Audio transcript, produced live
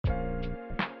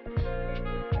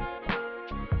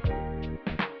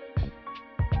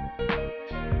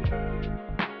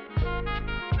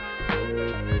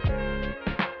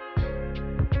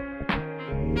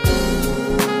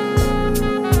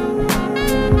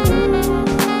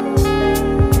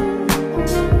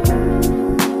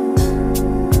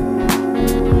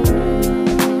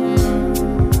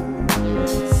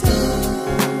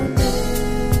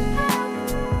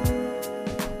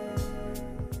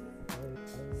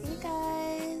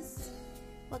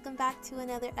welcome back to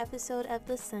another episode of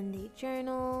the Sunday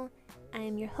Journal. I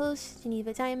am your host,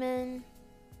 Geneva Diamond,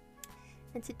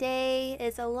 and today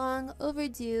is a long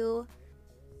overdue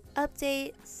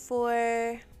update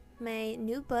for my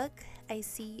new book, I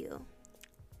See You.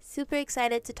 Super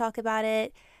excited to talk about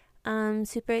it.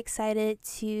 Super excited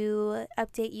to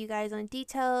update you guys on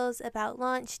details about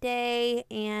launch day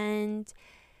and,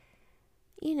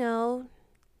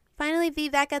 finally be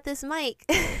back at this mic.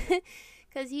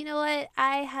 Because you know what?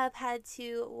 I have had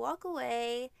to walk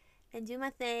away and do my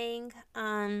thing,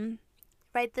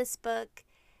 write this book,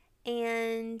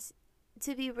 and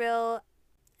to be real,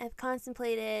 I've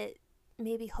contemplated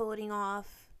maybe holding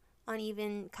off on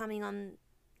even coming on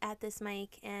at this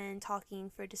mic and talking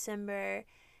for December,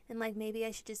 and maybe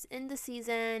I should just end the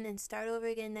season and start over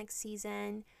again next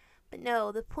season. But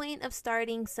no, the point of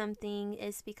starting something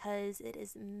is because it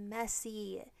is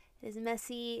messy. It is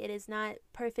messy, it is not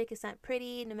perfect, it's not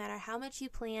pretty, no matter how much you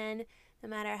plan, no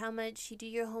matter how much you do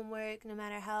your homework, no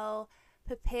matter how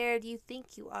prepared you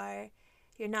think you are,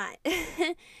 you're not.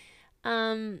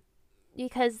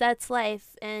 Because that's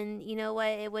life, and you know what,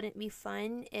 it wouldn't be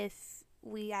fun if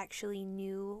we actually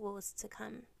knew what was to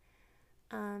come.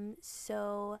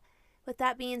 So with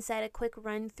that being said, a quick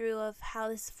run through of how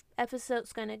this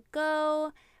episode's gonna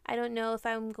go. I don't know if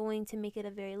I'm going to make it a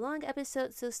very long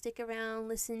episode, so stick around,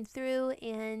 listen through,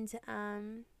 and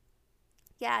I'm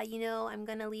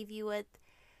gonna leave you with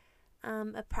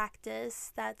a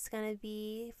practice that's gonna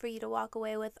be for you to walk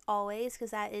away with always, because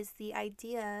that is the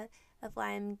idea of why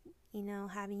I'm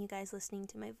having you guys listening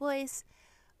to my voice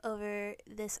over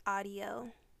this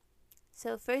audio.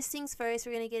 So first things first,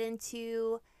 we're gonna get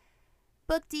into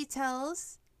book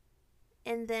details,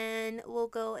 and then we'll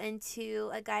go into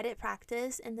a guided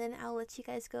practice, and then I'll let you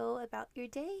guys go about your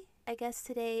day. I guess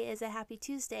today is a happy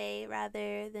Tuesday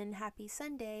rather than happy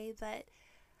Sunday, but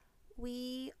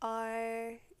we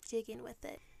are jigging with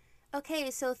it. Okay,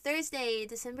 so Thursday,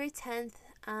 December 10th,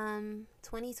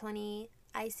 2020,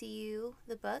 I See You,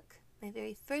 the book, my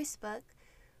very first book,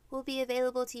 will be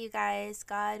available to you guys,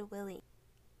 God willing.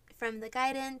 From the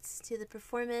guidance, to the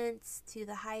performance, to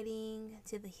the hiding,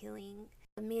 to the healing.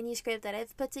 A manuscript that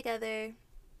I've put together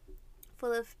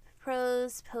full of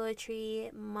prose, poetry,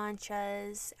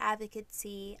 mantras,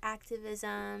 advocacy,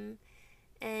 activism,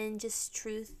 and just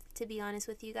truth, to be honest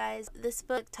with you guys. This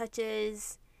book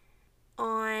touches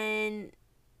on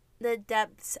the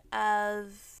depths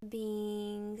of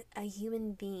being a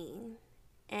human being,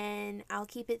 and I'll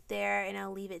keep it there and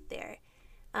I'll leave it there.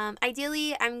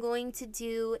 Ideally, I'm going to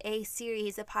do a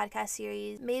podcast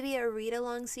series, maybe a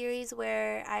read-along series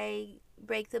where I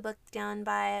break the book down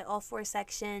by all 4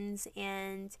 sections,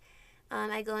 and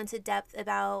I go into depth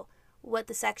about what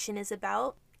the section is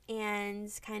about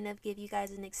and kind of give you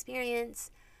guys an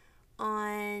experience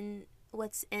on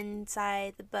what's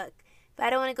inside the book. But I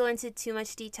don't want to go into too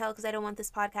much detail because I don't want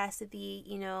this podcast to be,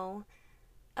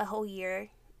 a whole year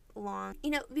long.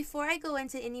 Before I go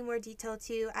into any more detail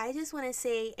too, I just want to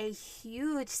say a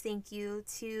huge thank you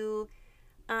to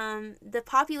the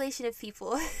population of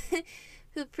people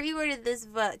who pre-ordered this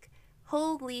book.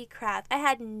 Holy crap, I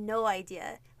had no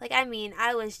idea.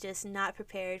 I was just not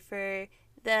prepared for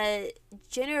the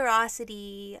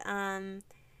generosity or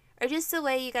just the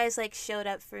way you guys showed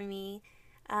up for me.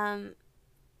 Mind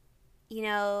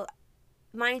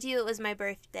you, it was my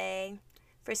birthday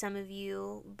for some of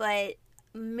you, but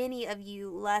many of you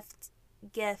left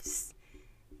gifts.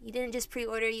 You didn't just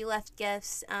pre-order, you left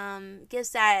gifts. Gifts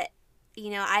that,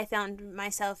 I found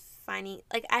myself finding,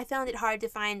 I found it hard to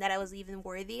find that I was even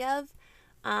worthy of.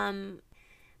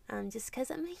 Just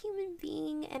because I'm a human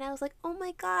being, and I was like, oh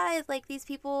my God, these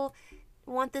people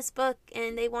want this book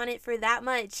and they want it for that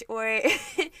much, or,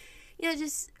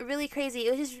 just really crazy.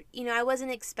 It was just, I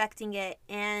wasn't expecting it,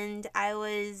 and I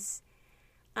was,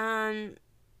 the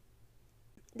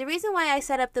reason why I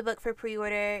set up the book for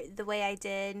pre-order the way I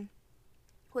did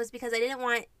was because I didn't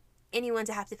want anyone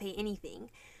to have to pay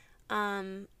anything.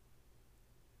 I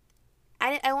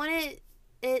wanted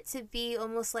it to be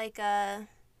almost like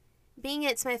being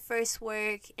it's my first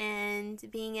work, and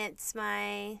being it's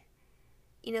my,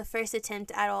 first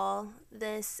attempt at all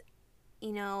this,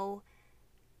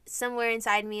 somewhere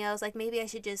inside me I was like, maybe I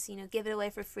should just, give it away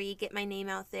for free, get my name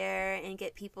out there, and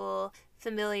get people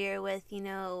familiar with,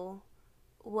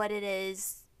 what it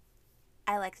is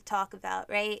I like to talk about,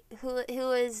 right?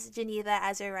 Who is Geneva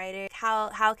as a writer?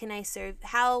 How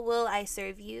will I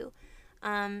serve you?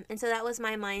 And so that was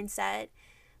my mindset.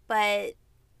 But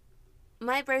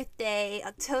my birthday,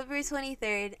 October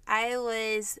 23rd, I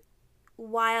was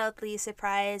wildly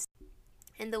surprised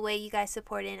in the way you guys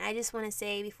supported. And I just want to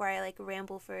say, before I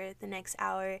ramble for the next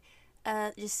hour,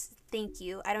 just thank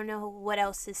you. I don't know what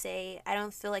else to say. I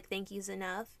don't feel like thank you's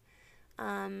enough.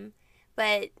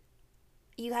 But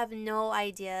you have no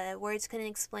idea. Words couldn't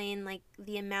explain like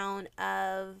the amount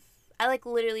of, I like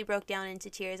literally broke down into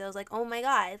tears. I was like, oh my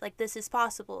God, like this is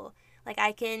possible. Like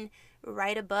I can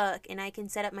write a book and I can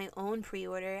set up my own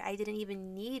pre-order. I didn't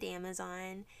even need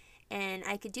Amazon, and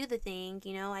I could do the thing,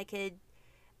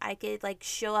 I could like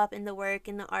show up in the work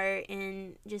and the art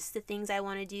and just the things I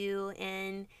want to do.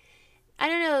 And I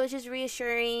don't know, it was just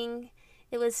reassuring.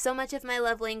 It was so much of my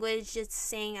love language, just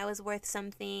saying I was worth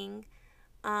something.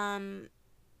 Um,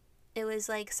 it was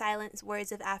like silent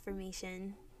words of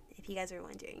affirmation, if you guys are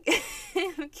wondering.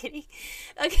 I'm kidding.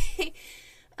 Okay.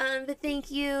 But thank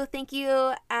you. Thank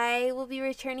you. I will be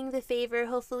returning the favor,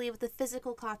 hopefully with a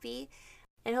physical copy.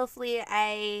 And hopefully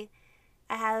I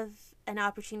have an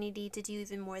opportunity to do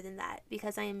even more than that,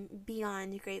 because I am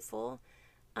beyond grateful.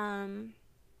 Um,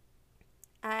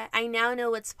 I now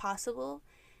know what's possible.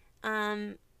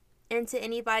 And to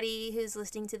anybody who's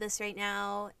listening to this right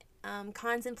now,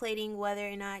 contemplating whether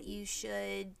or not you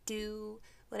should do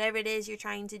whatever it is you're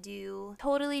trying to do,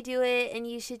 totally do it, and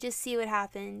you should just see what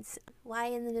happens. Why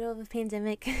in the middle of a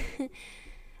pandemic? In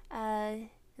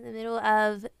the middle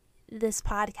of this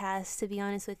podcast, to be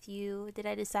honest with you, did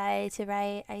I decide to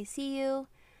write I See You?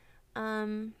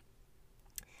 I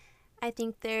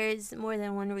think there's more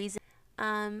than one reason.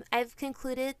 I've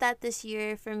concluded that this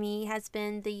year for me has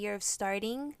been the year of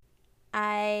starting.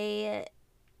 I,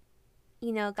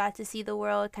 got to see the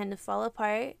world kind of fall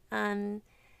apart.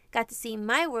 Got to see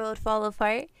my world fall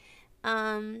apart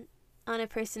on a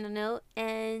personal note.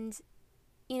 And,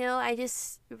 I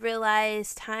just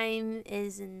realized time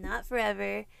is not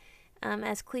forever,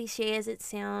 as cliche as it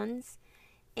sounds.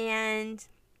 And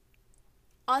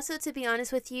also, to be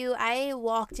honest with you, I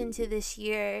walked into this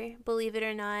year, believe it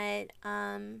or not,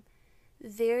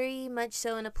 very much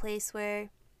so in a place where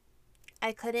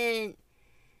I couldn't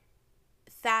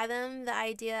fathom the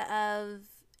idea of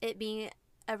it being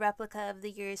a replica of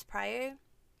the years prior.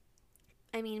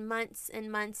 I mean, months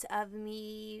and months of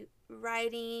me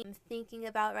writing, thinking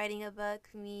about writing a book,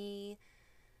 me,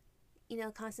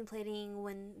 contemplating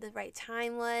when the right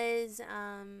time was,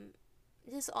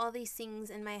 just all these things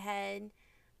in my head.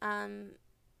 And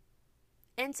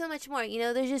so much more.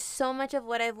 There's just so much of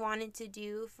what I've wanted to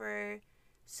do for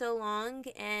so long,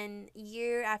 and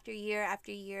year after year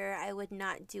after year, I would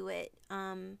not do it.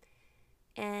 And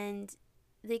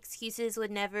the excuses would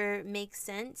never make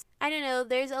sense. I don't know,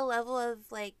 there's a level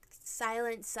of like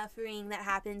silent suffering that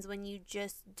happens when you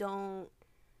just don't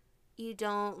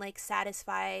like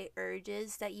satisfy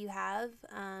urges that you have,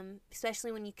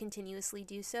 especially when you continuously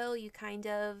do so. You kind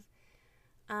of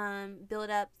build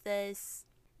up this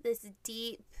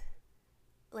deep,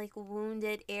 like,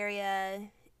 wounded area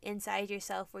inside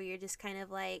yourself where you're just kind of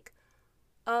like,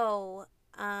 oh,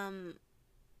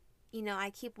 I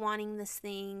keep wanting this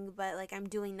thing, but like I'm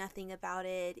doing nothing about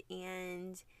it,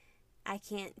 and I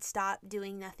can't stop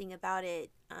doing nothing about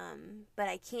it, but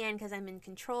I can because I'm in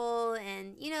control.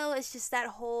 And it's just that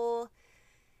whole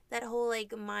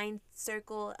like mind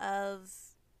circle of,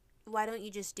 why don't you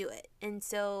just do it? And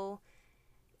so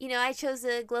I chose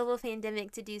a global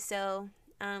pandemic to do so,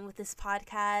 with this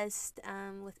podcast,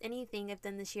 with anything I've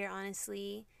done this year,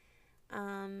 honestly.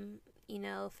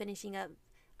 Finishing up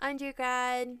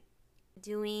undergrad,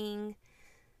 doing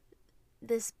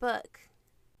this book.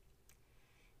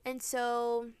 And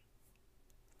so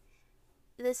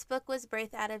this book was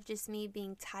birthed out of just me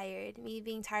being tired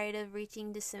of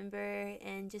reaching December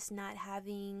and just not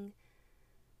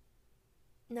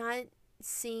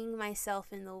seeing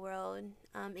myself in the world,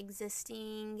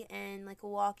 existing and like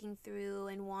walking through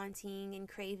and wanting and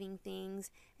craving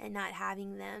things and not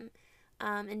having them,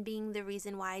 and being the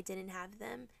reason why I didn't have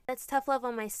them. That's tough love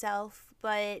on myself,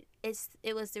 but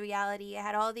it was the reality. I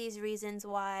had all these reasons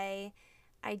why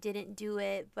I didn't do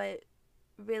it, but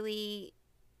really,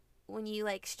 when you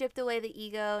like stripped away the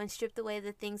ego and stripped away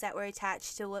the things that were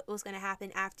attached to what was going to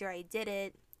happen after I did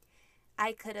it,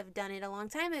 I could have done it a long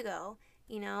time ago,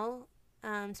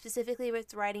 specifically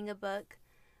with writing a book.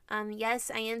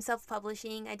 Yes, I am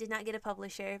self-publishing. I did not get a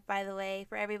publisher, by the way,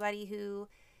 for everybody who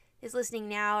is listening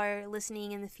now or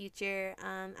listening in the future.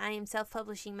 I am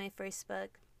self-publishing my first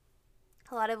book.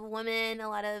 A lot of women, a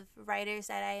lot of writers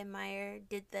that I admire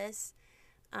did this,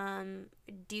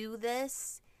 do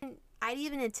this. I'd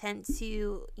even attempt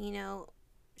to,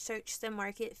 search the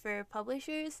market for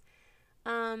publishers,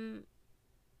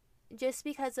 just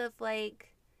because of like,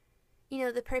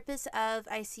 the purpose of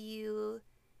ICU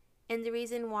and the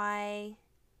reason why,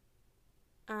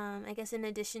 I guess in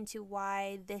addition to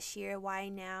why this year, why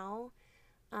now,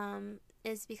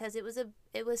 is because it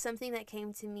was something that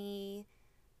came to me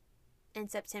in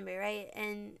September, right?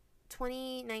 In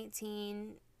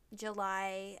 2019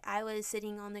 July, I was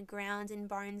sitting on the ground in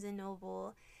Barnes and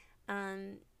Noble,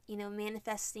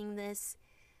 manifesting this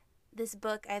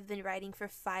book I've been writing for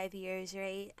 5 years,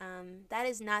 right? That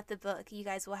is not the book you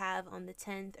guys will have on the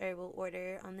 10th, or will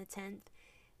order on the 10th.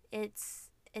 It's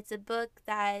a book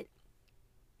that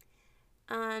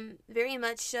very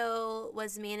much so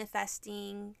was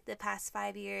manifesting the past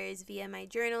 5 years via my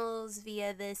journals,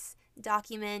 via this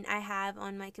document I have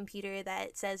on my computer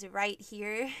that says "right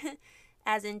here,"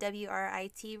 as in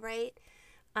WRIT, right?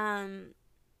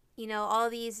 All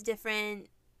these different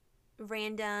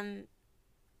random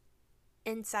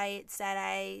insights that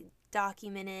I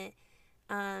documented,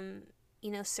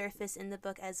 surface in the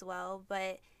book as well.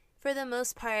 But for the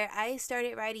most part, I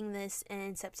started writing this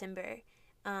in September.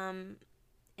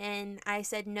 And I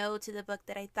said no to the book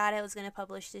that I thought I was going to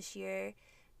publish this year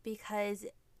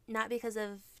not because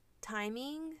of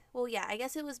timing. Well, yeah, I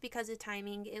guess it was because of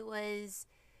timing. It was,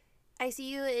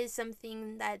 ICU is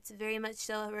something that's very much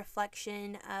so a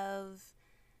reflection of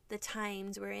the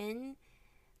times we're in.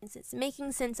 It's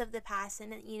making sense of the past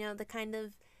and, the kind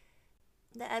of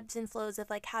the ebbs and flows of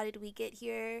like, how did we get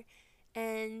here?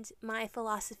 And my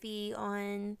philosophy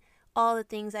on all the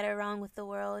things that are wrong with the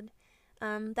world.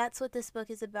 That's what this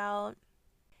book is about.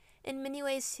 In many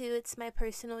ways, too, it's my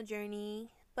personal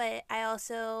journey, but I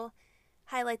also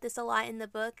highlight this a lot in the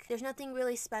book. There's nothing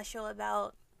really special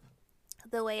about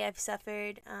the way I've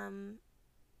suffered.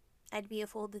 I'd be a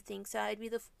fool to think so. I'd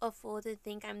be a fool to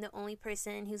think I'm the only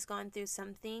person who's gone through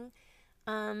something.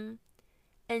 And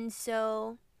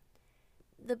so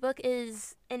the book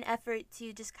is an effort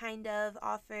to just kind of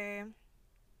offer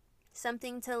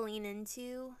something to lean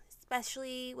into,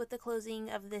 especially with the closing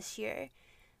of this year.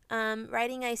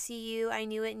 Writing ICU, I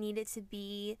knew it needed to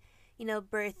be,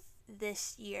 birthed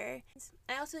this year.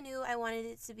 I also knew I wanted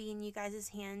it to be in you guys'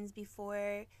 hands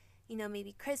before,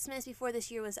 maybe Christmas, before this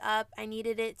year was up. I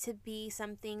needed it to be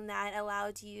something that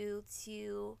allowed you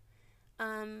to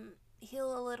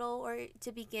heal a little, or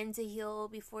to begin to heal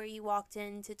before you walked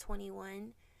into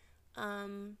 21.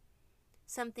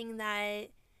 Something that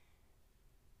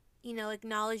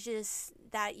acknowledges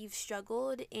that you've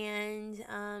struggled, and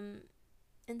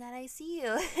that I see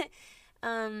you.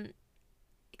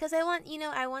 Because I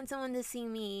want someone to see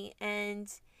me,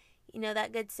 and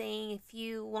that good saying, if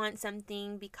you want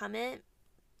something, become it.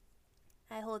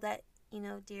 I hold that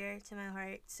dear to my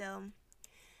heart. So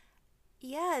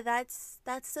yeah, that's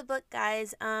the book,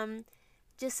 guys.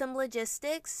 Just some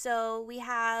logistics. So we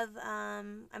have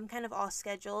I'm kind of off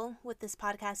schedule with this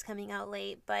podcast coming out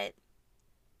late, but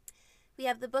we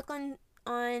have the book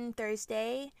on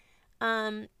Thursday.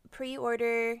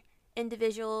 Pre-order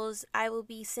individuals, I will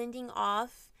be sending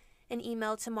off an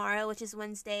email tomorrow, which is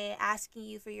Wednesday, asking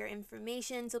you for your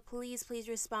information. So please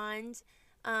respond.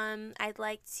 I'd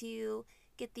like to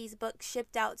get these books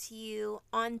shipped out to you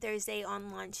on Thursday,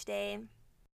 on launch day.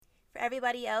 For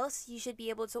everybody else, you should be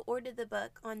able to order the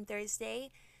book on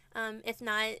Thursday, if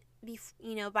not,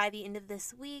 by the end of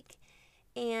this week.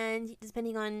 And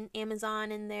depending on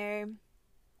Amazon and their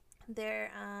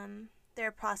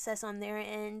process on their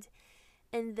end.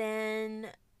 And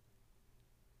then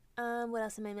what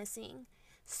else am I missing?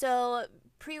 So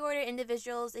pre-order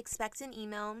individuals, expect an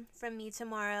email from me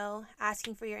tomorrow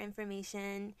asking for your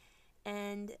information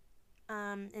and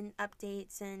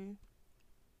updates and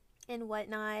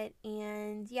whatnot.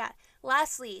 And yeah,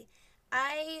 lastly,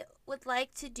 I would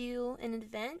like to do an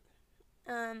event,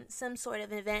 some sort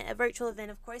of event, a virtual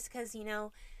event, of course, because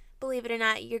believe it or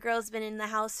not, your girl's been in the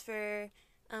house for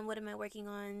what am I working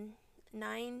on?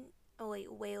 9? Oh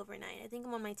wait, way over 9. I think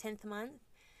I'm on my 10th month.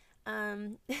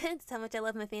 That's how much I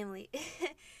love my family.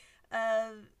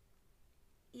 Yeah,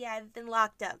 I've been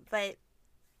locked up, but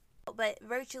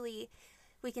virtually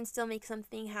we can still make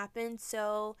something happen.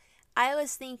 So I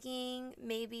was thinking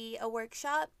maybe a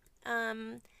workshop,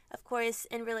 of course,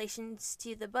 in relations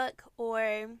to the book,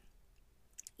 or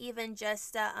even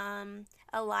just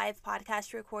a live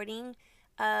podcast recording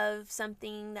of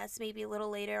something that's maybe a little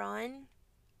later on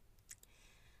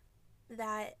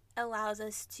that allows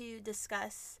us to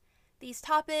discuss these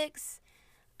topics,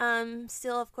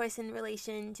 still, of course, in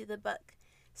relation to the book.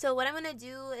 So what I'm going to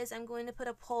do is I'm going to put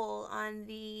a poll on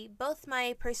both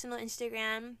my personal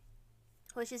Instagram,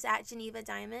 which is at Geneva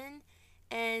Diamond,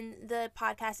 and the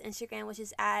podcast Instagram, which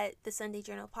is at the Sunday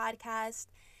Journal Podcast.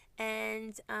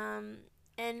 And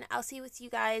I'll see what you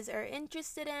guys are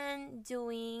interested in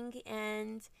doing,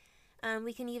 and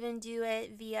we can even do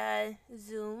it via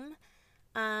Zoom.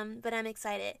 But I'm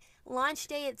excited. Launch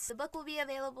day, the book will be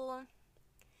available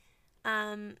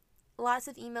Um, Lots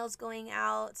of emails going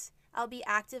out. I'll be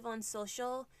active on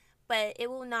social, but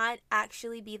it will not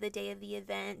actually be the day of the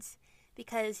event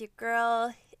because your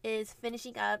girl is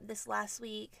finishing up this last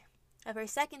week of her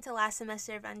second to last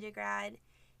semester of undergrad,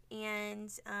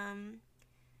 and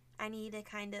I need to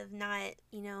kind of not,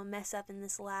 mess up in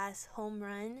this last home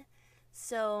run.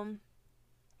 So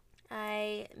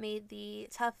I made the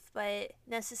tough but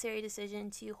necessary decision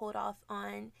to hold off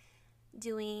on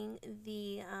doing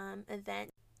the event.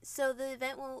 So the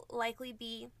event will likely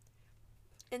be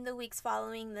in the weeks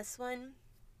following this one,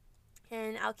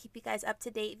 and I'll keep you guys up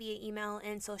to date via email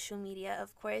and social media,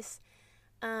 of course.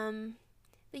 But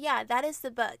yeah, that is the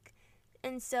book.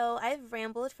 And so I've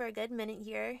rambled for a good minute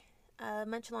here,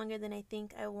 much longer than I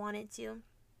think I wanted to.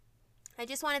 I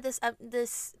just wanted this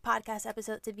podcast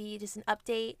episode to be just an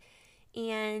update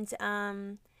and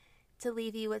to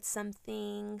leave you with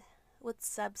something with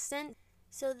substance.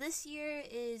 So this year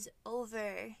is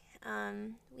over.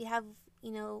 We have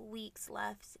weeks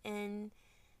left in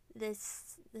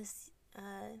this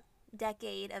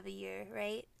decade of a year,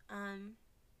 right?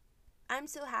 I'm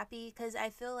so happy because I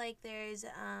feel like there's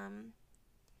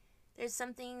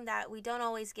something that we don't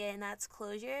always get, and that's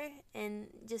closure. And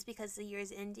just because the year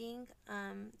is ending,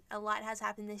 a lot has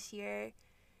happened this year,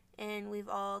 and we've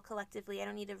all collectively, I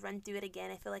don't need to run through it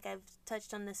again. I feel like I've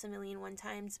touched on this a million one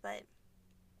times, but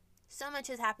so much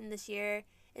has happened this year.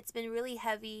 It's been really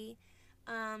heavy.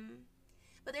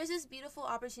 But there's this beautiful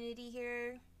opportunity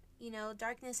here.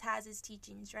 Darkness has its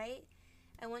teachings, right?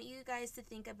 I want you guys to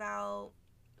think about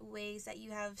ways that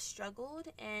you have struggled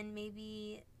and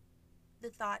maybe the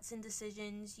thoughts and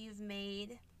decisions you've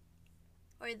made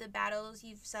or the battles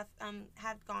you've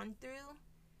have gone through,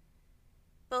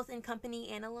 both in company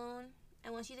and alone.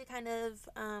 I want you to kind of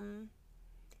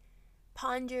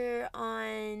ponder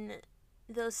on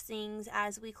those things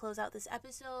as we close out this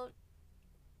episode.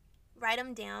 Write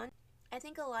them down. I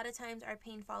think a lot of times our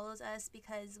pain follows us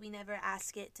because we never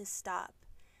ask it to stop.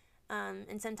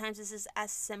 And sometimes this is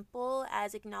as simple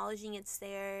as acknowledging it's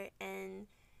there and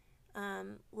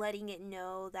letting it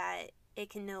know that it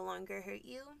can no longer hurt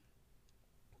you.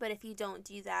 But if you don't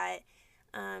do that,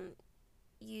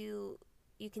 you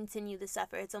continue to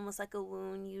suffer. It's almost like a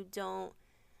wound you don't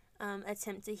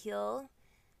attempt to heal.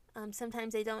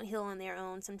 Sometimes they don't heal on their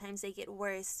own. Sometimes they get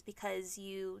worse because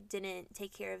you didn't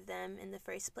take care of them in the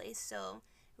first place. So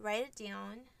write it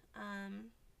down.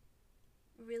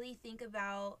 Really think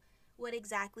about what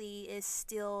exactly is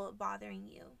still bothering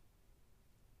you.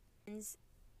 And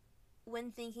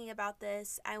when thinking about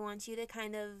this, I want you to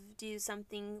kind of do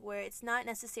something where it's not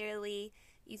necessarily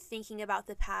you thinking about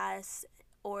the past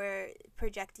or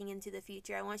projecting into the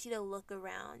future. I want you to look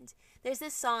around. There's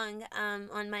this song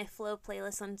on my Flow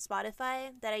playlist on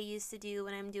Spotify that I used to do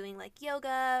when I'm doing like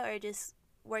yoga or just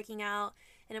working out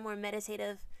in a more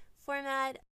meditative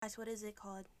format. Gosh, what is it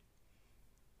called?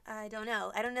 I don't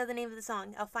know. I don't know the name of the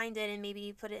song. I'll find it and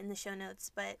maybe put it in the show notes.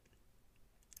 But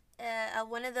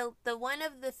one of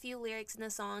the few lyrics in the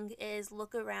song is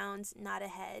 "Look around, not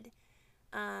ahead,"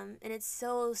 and it's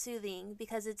so soothing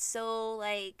because it's so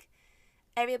like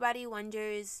everybody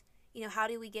wonders, how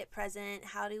do we get present?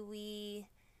 How do we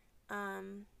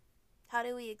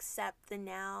accept the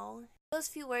now? Those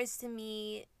few words to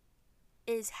me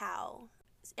is how.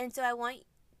 And so I want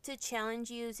to challenge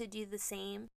you to do the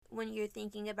same when you're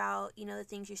thinking about, the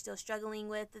things you're still struggling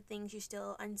with, the things you're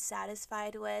still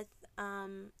unsatisfied with.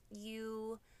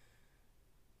 You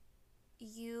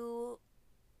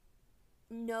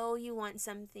know you want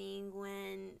something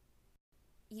when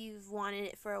you've wanted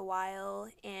it for a while,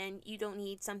 and you don't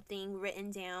need something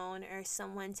written down or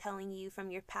someone telling you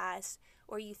from your past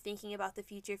or you thinking about the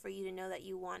future for you to know that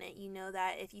you want it. You know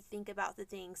that if you think about the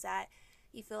things that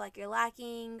you feel like you're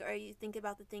lacking, or you think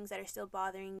about the things that are still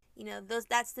bothering,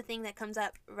 that's the thing that comes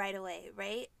up right away,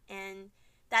 right? And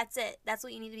that's it. That's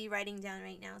what you need to be writing down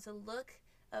right now. So look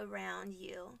around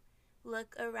you.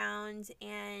 Look around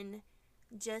and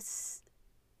just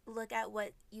look at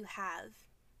what you have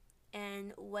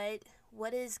and what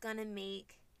is gonna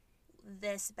make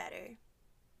this better.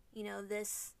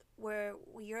 This where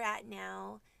you're at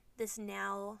now, this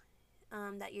now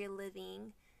that you're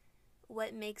living.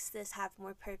 What makes this have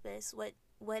more purpose? What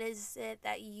is it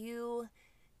that you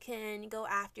can go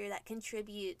after that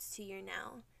contributes to your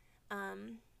now?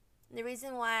 The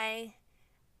reason why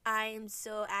I am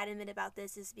so adamant about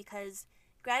this is because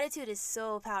gratitude is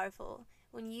so powerful.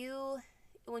 When you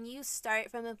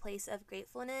start from a place of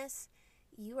gratefulness,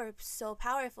 you are so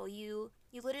powerful. You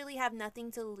literally have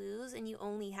nothing to lose and you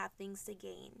only have things to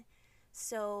gain.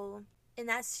 So And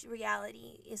that's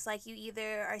reality. It's like you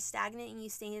either are stagnant and you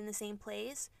stay in the same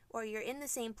place, or you're in the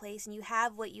same place and you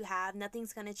have what you have.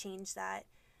 Nothing's going to change that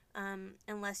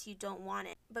unless you don't want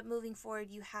it. But moving forward,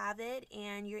 you have it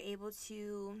and you're able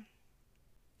to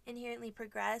inherently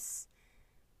progress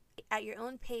at your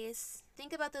own pace.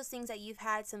 Think about those things that you've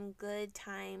had some good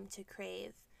time to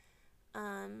crave.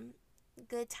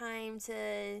 Good time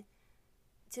to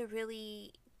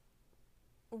really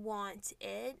want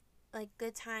it, like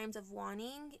good times of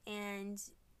wanting, and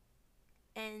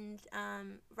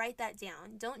write that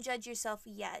down. Don't judge yourself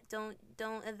yet. Don't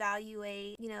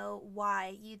evaluate,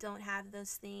 why you don't have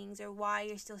those things or why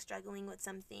you're still struggling with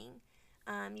something.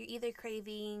 You're either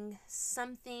craving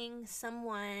something,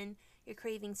 someone, you're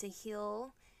craving to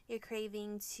heal, you're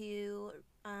craving to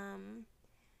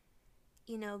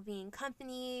be in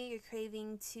company, you're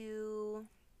craving to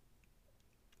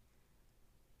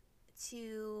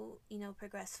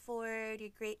progress forward,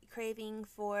 you're craving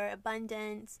for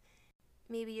abundance,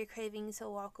 maybe you're craving to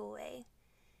walk away.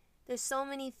 There's so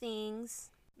many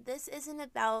things. This isn't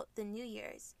about the New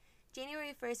Year's.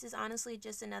 January 1st is honestly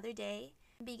just another day.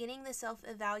 Beginning the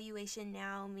self-evaluation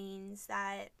now means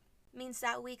that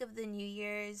week of the New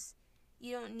Year's,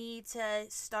 you don't need to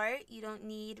start, you don't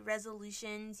need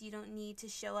resolutions, you don't need to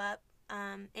show up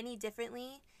any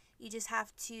differently. You just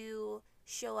have to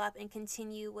show up and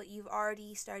continue what you've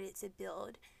already started to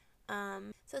build.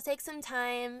 So take some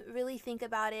time, really think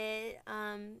about it,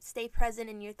 stay present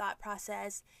in your thought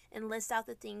process, and list out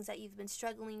the things that you've been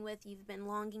struggling with, you've been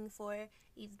longing for,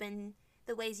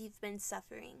 the ways you've been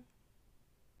suffering.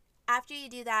 After you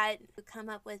do that, you come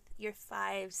up with your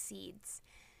 5 seeds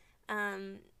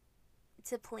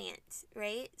to plant,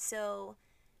 right? So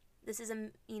this is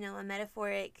a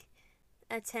metaphoric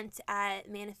attempt at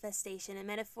manifestation, a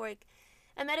metaphoric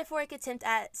attempt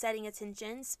at setting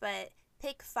intentions, but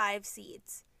pick 5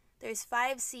 seeds. There's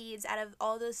 5 seeds out of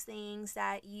all those things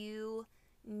that you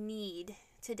need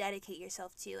to dedicate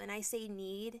yourself to. And I say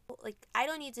need, like I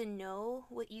don't need to know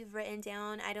what you've written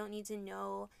down. I don't need to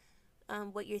know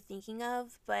what you're thinking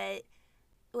of, but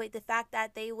the fact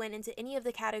that they went into any of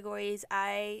the categories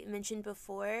I mentioned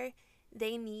before,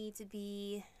 they need to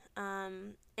be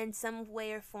in some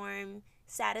way or form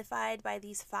satisfied by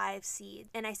these 5 seeds.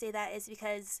 And I say that is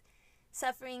because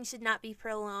suffering should not be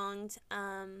prolonged,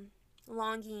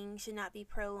 longing should not be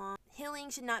prolonged, healing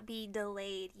should not be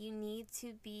delayed. You need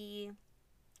to be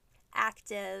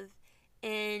active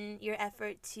in your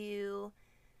effort to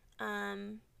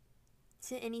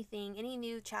anything, any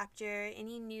new chapter,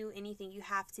 anything. You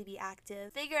have to be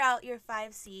active. Figure out your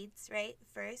 5 seeds, right?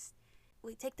 First,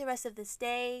 we take the rest of this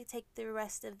day, take the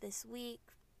rest of this week,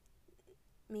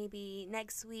 maybe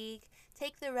next week,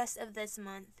 take the rest of this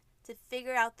month to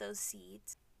figure out those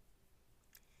seeds.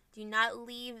 Do not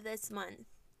leave this month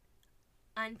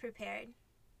unprepared.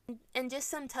 And just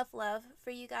some tough love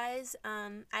for you guys.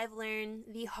 I've learned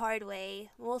the hard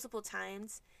way multiple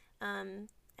times.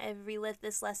 I've relived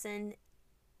this lesson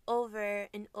over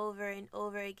and over and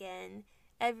over again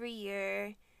every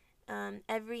year.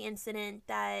 Every incident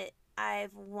that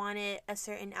I've wanted a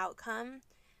certain outcome.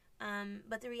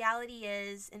 But the reality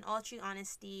is, in all true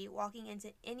honesty, walking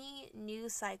into any new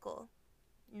cycle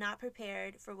not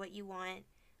prepared for what you want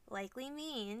likely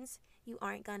means you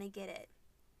aren't going to get it.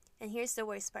 And here's the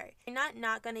worst part. You're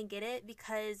not going to get it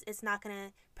because it's not going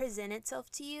to present itself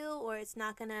to you, or it's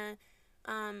not going to,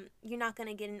 you're not going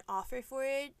to get an offer for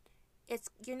it.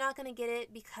 You're not going to get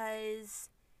it because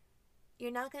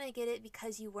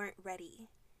you weren't ready.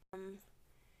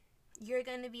 You're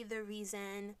going to be the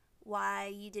reason why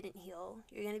you didn't heal.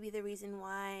 You're going to be the reason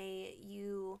why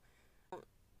you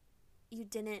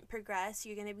didn't progress.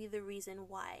 You're going to be the reason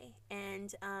why.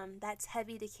 And that's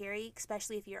heavy to carry,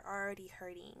 especially if you're already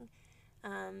hurting.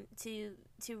 To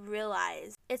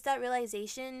realize. It's that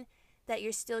realization that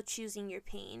you're still choosing your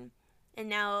pain. And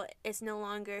now it's no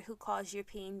longer who caused your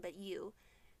pain but you.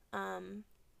 And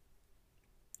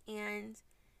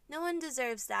no one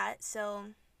deserves that, so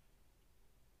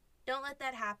don't let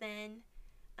that happen.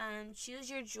 Choose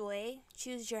your joy,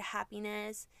 choose your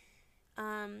happiness,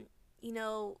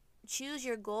 choose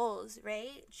your goals,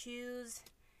 right? Choose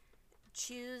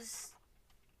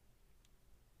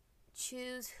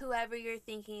whoever you're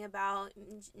thinking about.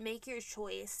 Make your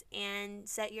choice and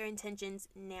set your intentions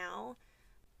now.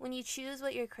 When you choose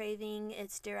what you're craving,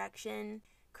 it's direction.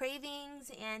 Cravings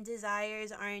and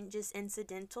desires aren't just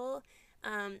incidental.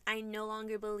 I no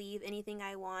longer believe anything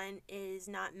I want is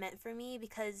not meant for me,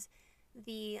 because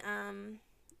the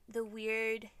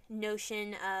weird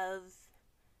notion of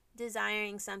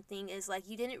desiring something is like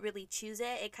you didn't really choose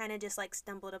it. It kind of just like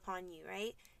stumbled upon you,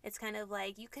 right? It's kind of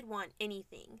like you could want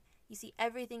anything. You see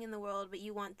everything in the world, but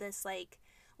you want this like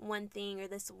one thing or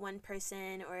this one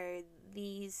person or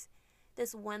this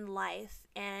one life.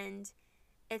 And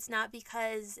it's not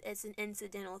because it's an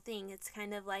incidental thing. It's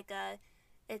kind of like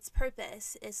it's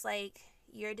purpose. It's like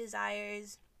your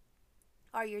desires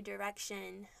are your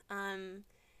direction.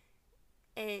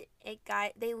 They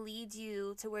lead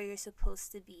you to where you're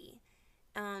supposed to be.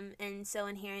 And so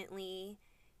inherently,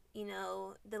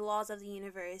 the laws of the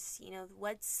universe,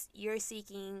 what's you're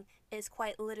seeking is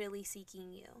quite literally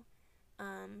seeking you.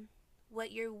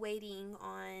 What you're waiting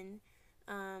on,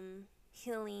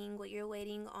 healing, what you're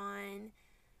waiting on,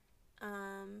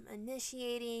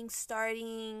 initiating,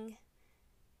 starting,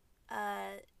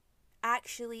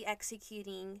 actually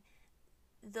executing,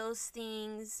 those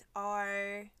things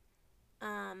are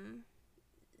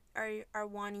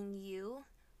wanting you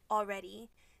already.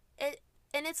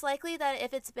 And it's likely that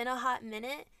if it's been a hot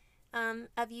minute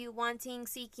of you wanting,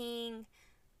 seeking,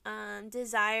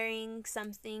 desiring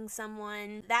something,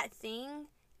 someone, that thing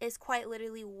is quite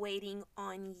literally waiting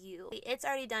on you. It's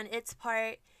already done its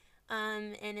part,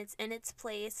 and it's in its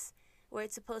place where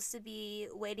it's supposed to be,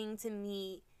 waiting to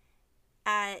meet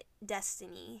at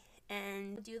destiny.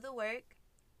 And do the work,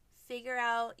 figure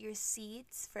out your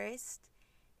seeds first,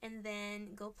 and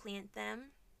then go plant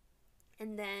them,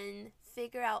 and then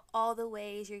figure out all the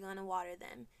ways you're going to water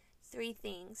them. 3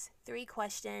 things, 3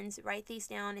 questions. Write these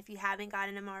down if you haven't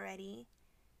gotten them already.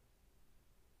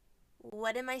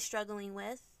 What am I struggling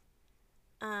with?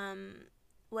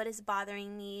 What is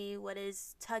bothering me? What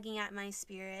is tugging at my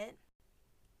spirit?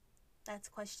 That's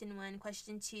question 1.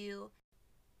 Question 2,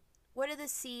 what are the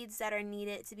seeds that are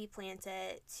needed to be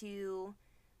planted to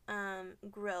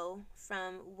grow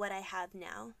from what I have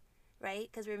now, right?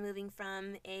 Because we're moving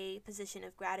from a position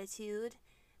of gratitude,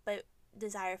 but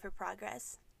desire for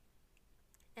progress.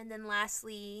 And then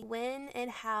lastly, when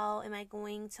and how am I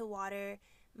going to water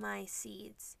my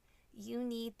seeds? You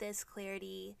need this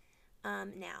clarity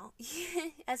now,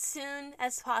 as soon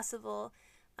as possible,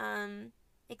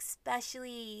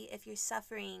 especially if you're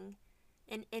suffering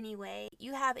in any way.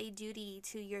 You have a duty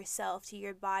to yourself, to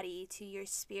your body, to your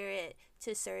spirit,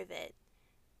 to serve it.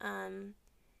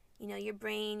 Your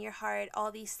brain, your heart,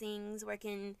 all these things work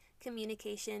in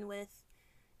communication with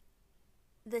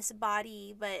this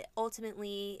body, but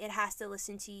ultimately it has to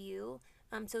listen to you.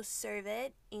 So serve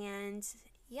it. And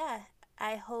yeah,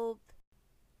 I hope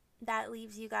that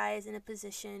leaves you guys in a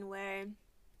position where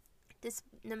this,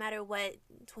 no matter what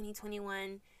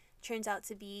 2021 turns out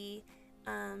to be,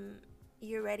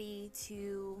 you're ready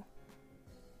to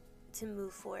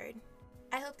move forward.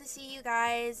 I hope to see you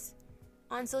guys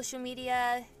on social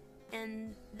media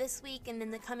and this week and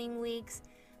in the coming weeks.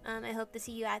 I hope to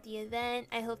see you at the event.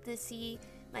 I hope to see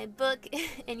my book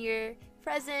in your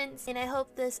presence. And I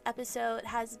hope this episode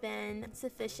has been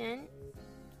sufficient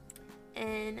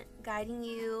in guiding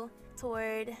you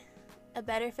toward a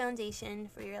better foundation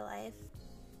for your life.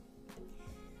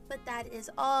 But that is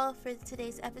all for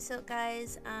today's episode,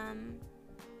 guys.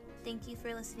 Thank you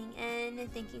for listening in.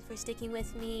 Thank you for sticking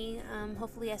with me.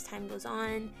 Hopefully as time goes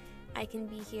on, I can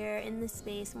be here in this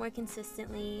space more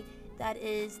consistently. That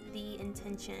is the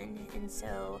intention. And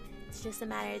so it's just a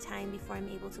matter of time before I'm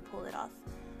able to pull it off.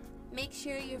 Make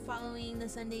sure you're following the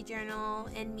Sunday Journal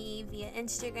and me via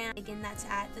Instagram. Again, that's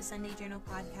at the Sunday Journal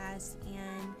Podcast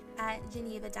and at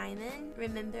Geneva Diamond.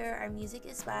 Remember, our music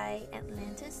is by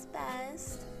Atlantis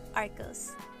Best,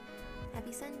 Arcos.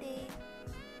 Happy Sunday.